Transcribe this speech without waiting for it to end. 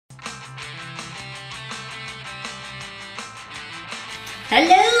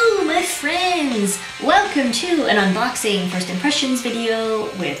Hello my friends! Welcome to an unboxing first impressions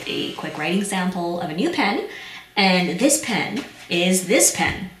video with a quick writing sample of a new pen. And this pen is this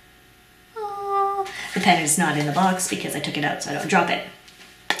pen. Aww. The pen is not in the box because I took it out so I don't drop it.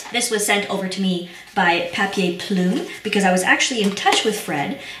 This was sent over to me by Papier Plume because I was actually in touch with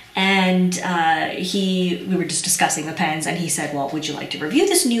Fred and we were just discussing the pens and he said, well, would you like to review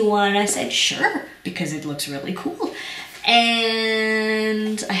this new one? And I said, sure, because it looks really cool.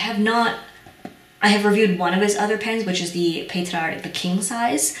 And I have reviewed one of his other pens, which is the Trarque, the king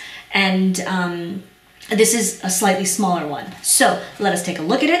size, and this is a slightly smaller one. So let us take a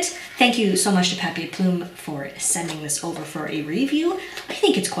look at it. Thank you so much to Papier Plume for sending this over for a review. I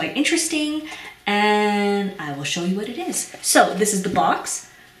think it's quite interesting and I will show you what it is. So this is the box.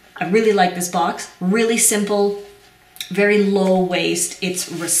 I really like this box, really simple. Very low waste, it's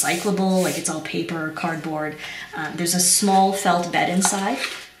recyclable, like it's all paper, cardboard. There's a small felt bed inside,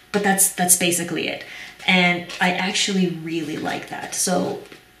 but that's basically it. And I actually really like that. So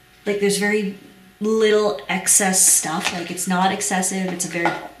like there's very little excess stuff, like it's not excessive, it's a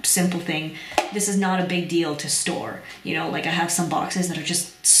very simple thing. This is not a big deal to store. You know, like I have some boxes that are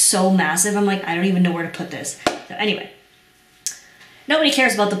just so massive, I'm like, I don't even know where to put this. So anyway, nobody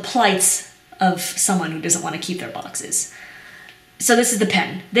cares about the plights of someone who doesn't want to keep their boxes. So this is the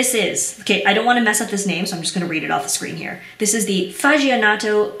pen. This is, okay, I don't want to mess up this name, so I'm just going to read it off the screen here. This is the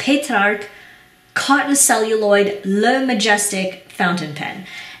Faggionato Trarque Cotton Celluloid Le Majestic Fountain Pen.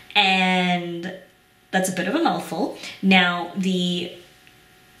 And that's a bit of a mouthful. Now, the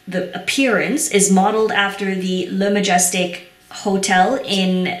appearance is modeled after the Le Majestic Hotel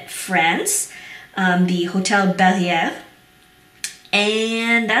in France, the Hotel Barrière.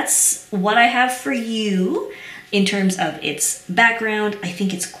 And that's what I have for you in terms of its background. I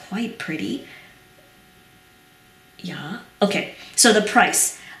think it's quite pretty. Yeah. Okay, so the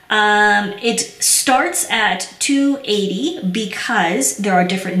price. It starts at $280 because there are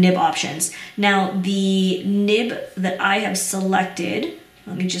different nib options. Now, the nib that I have selected,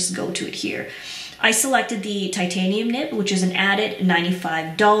 let me just go to it here. I selected the titanium nib, which is an added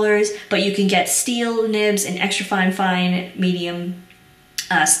 $95, but you can get steel nibs in extra fine, medium,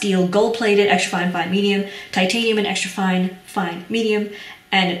 steel gold-plated, extra fine, medium, titanium and extra fine, medium,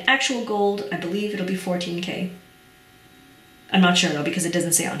 and an actual gold, I believe it'll be 14K. I'm not sure though because it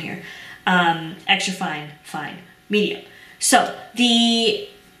doesn't say on here. Extra fine, medium. So the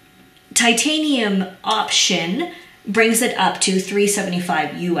titanium option brings it up to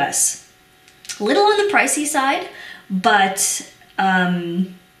 $375 US. A little on the pricey side, but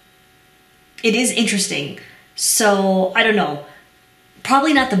it is interesting. So I don't know,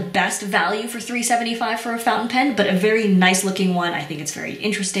 probably not the best value for $375 for a fountain pen, but a very nice looking one. I think it's very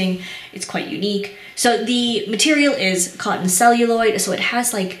interesting. It's quite unique. So the material is cotton celluloid, so it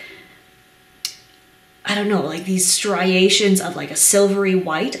has like, I don't know, like these striations of like a silvery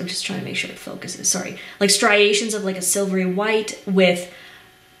white. I'm just trying to make sure it focuses, sorry. Like striations of like a silvery white with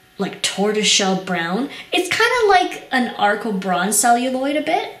like tortoiseshell brown. It's kind of like an Arco bronze celluloid a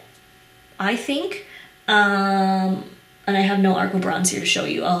bit, I think. And I have no Arco bronze here to show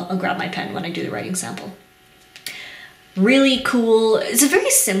you. I'll grab my pen when I do the writing sample. Really cool. It's a very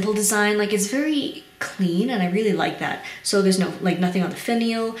simple design, like it's very clean and I really like that. So there's no, like nothing on the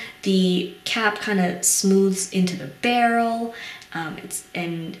finial. The cap kind of smooths into the barrel.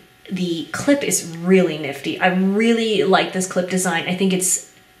 And the clip is really nifty. I really like this clip design. I think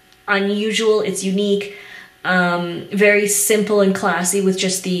it's unusual, it's unique, very simple and classy with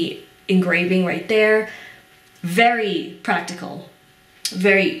just the engraving right there. Very practical,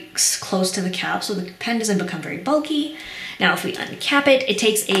 very close to the cap, so the pen doesn't become very bulky. Now, if we uncap it, it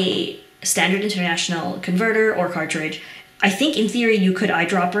takes a standard international converter or cartridge. I think in theory you could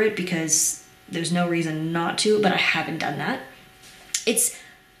eyedropper it because there's no reason not to, but I haven't done that. It's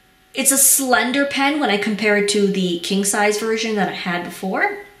a slender pen when I compare it to the king size version that I had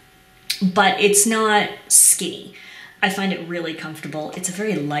before, but it's not skinny. I find it really comfortable. It's a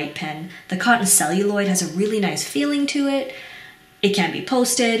very light pen. The cotton celluloid has a really nice feeling to it. It can be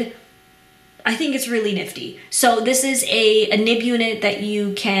posted. I think it's really nifty. So this is a nib unit that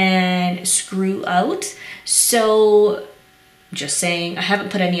you can screw out. So just saying, I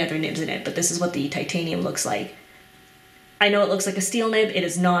haven't put any other nibs in it, but this is what the titanium looks like. I know it looks like a steel nib. It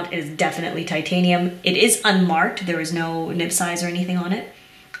is not. It is definitely titanium. It is unmarked. There is no nib size or anything on it.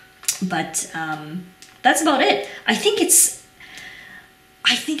 But that's about it. I think it's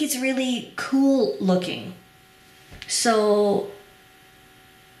really cool looking. So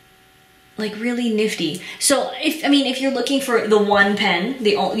like really nifty. So if you're looking for the one pen,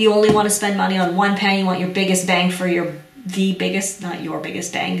 you only want to spend money on one pen, you want your biggest bang for your the biggest, not your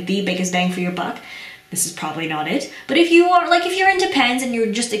biggest bang, the biggest bang for your buck, this is probably not it. But if you are, like if you're into pens and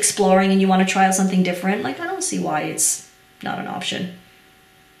you're just exploring and you want to try out something different, like I don't see why it's not an option.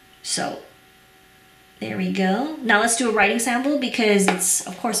 So there we go. Now let's do a writing sample because it's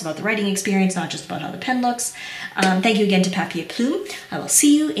of course about the writing experience, not just about how the pen looks. Thank you again to Papier Plume. I will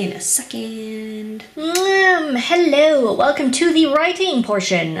see you in a second. Hello, welcome to the writing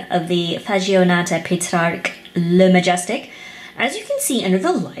portion of the Faggionato Petrarch Le Majestic. As you can see under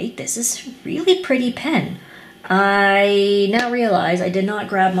the light, this is a really pretty pen. I now realize I did not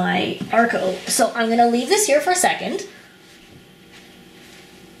grab my Arco, so I'm gonna leave this here for a second.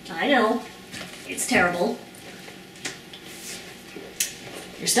 I know. It's terrible.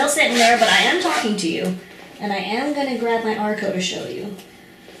 You're still sitting there, but I am talking to you. And I am going to grab my Arco to show you.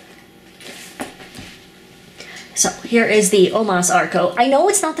 So here is the Omas Arco. I know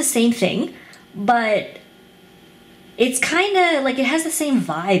it's not the same thing, but it's kind of like it has the same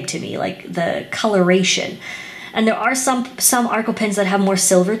vibe to me, like the coloration. And there are some Arco pens that have more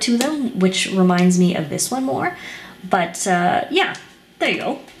silver to them, which reminds me of this one more. But yeah, there you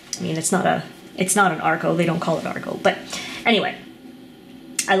go. I mean, it's not an Arco, they don't call it Arco, but anyway,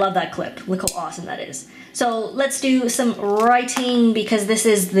 I love that clip. Look how awesome that is. So let's do some writing because this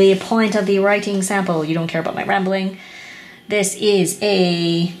is the point of the writing sample. You don't care about my rambling. This is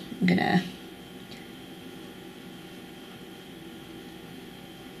I'm gonna,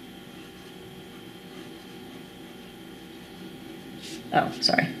 oh,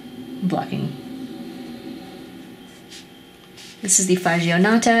 sorry, I'm blocking. This is the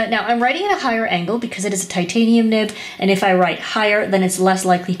Faggionato. Now I'm writing at a higher angle because it is a titanium nib, and if I write higher, then it's less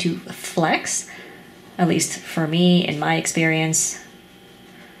likely to flex, at least for me, in my experience.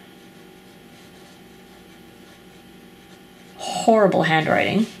 Horrible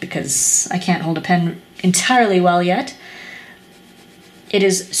handwriting because I can't hold a pen entirely well yet. It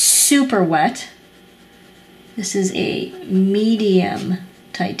is super wet. This is a medium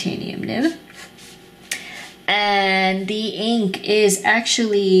titanium nib. And the ink is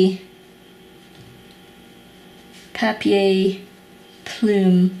actually Papier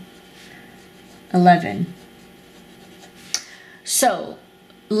Plume 11. So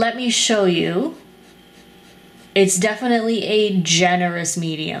let me show you. It's definitely a generous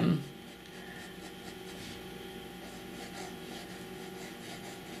medium.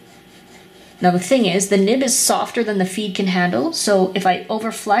 Now the thing is, the nib is softer than the feed can handle, so if I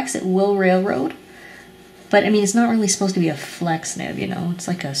overflex, it will railroad. But I mean, it's not really supposed to be a flex nib, you know? It's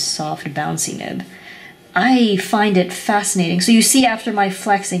like a soft, bouncy nib. I find it fascinating. So you see after my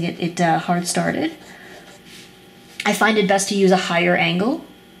flexing, it hard started. I find it best to use a higher angle.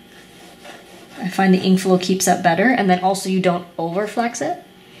 I find the ink flow keeps up better, and then also you don't overflex it.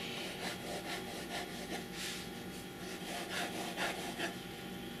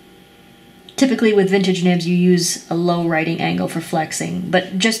 Typically with vintage nibs, you use a low writing angle for flexing,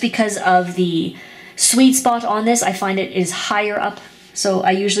 but just because of the sweet spot on this, I find it is higher up. So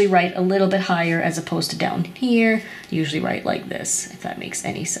I usually write a little bit higher as opposed to down here. I usually write like this, if that makes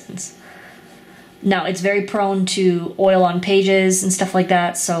any sense. Now it's very prone to oil on pages and stuff like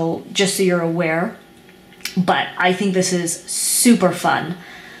that, so just so you're aware. But I think this is super fun.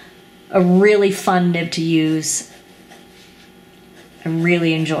 A really fun nib to use. I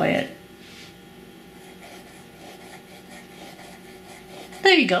really enjoy it.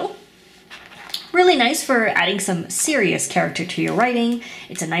 There you go. Really nice for adding some serious character to your writing.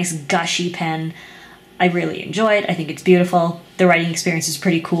 It's a nice gushy pen. I really enjoy it. I think it's beautiful. The writing experience is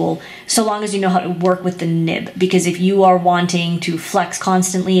pretty cool, so long as you know how to work with the nib, because if you are wanting to flex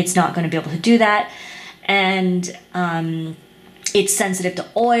constantly, it's not going to be able to do that. And it's sensitive to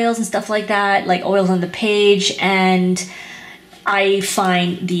oils and stuff like that, like oils on the page, and I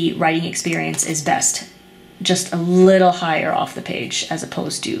find the writing experience is best just a little higher off the page as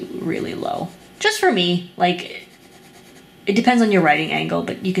opposed to really low. Just for me, like, it depends on your writing angle,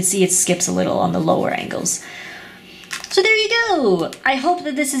 but you can see it skips a little on the lower angles. So there you go. I hope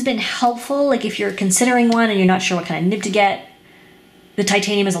that this has been helpful. Like if you're considering one and you're not sure what kind of nib to get, the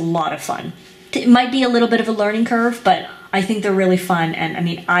titanium is a lot of fun. It might be a little bit of a learning curve, but I think they're really fun. And I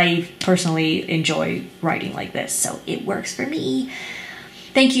mean, I personally enjoy writing like this, so it works for me.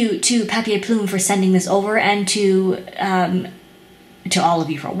 Thank you to Papier Plume for sending this over, and to all of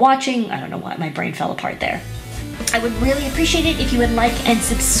you for watching. I don't know why my brain fell apart there. I would really appreciate it if you would like and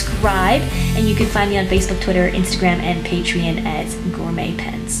subscribe, and you can find me on Facebook, Twitter, Instagram, and Patreon as Gourmet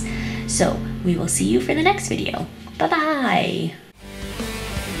Pens. So we will see you for the next video. Bye-bye!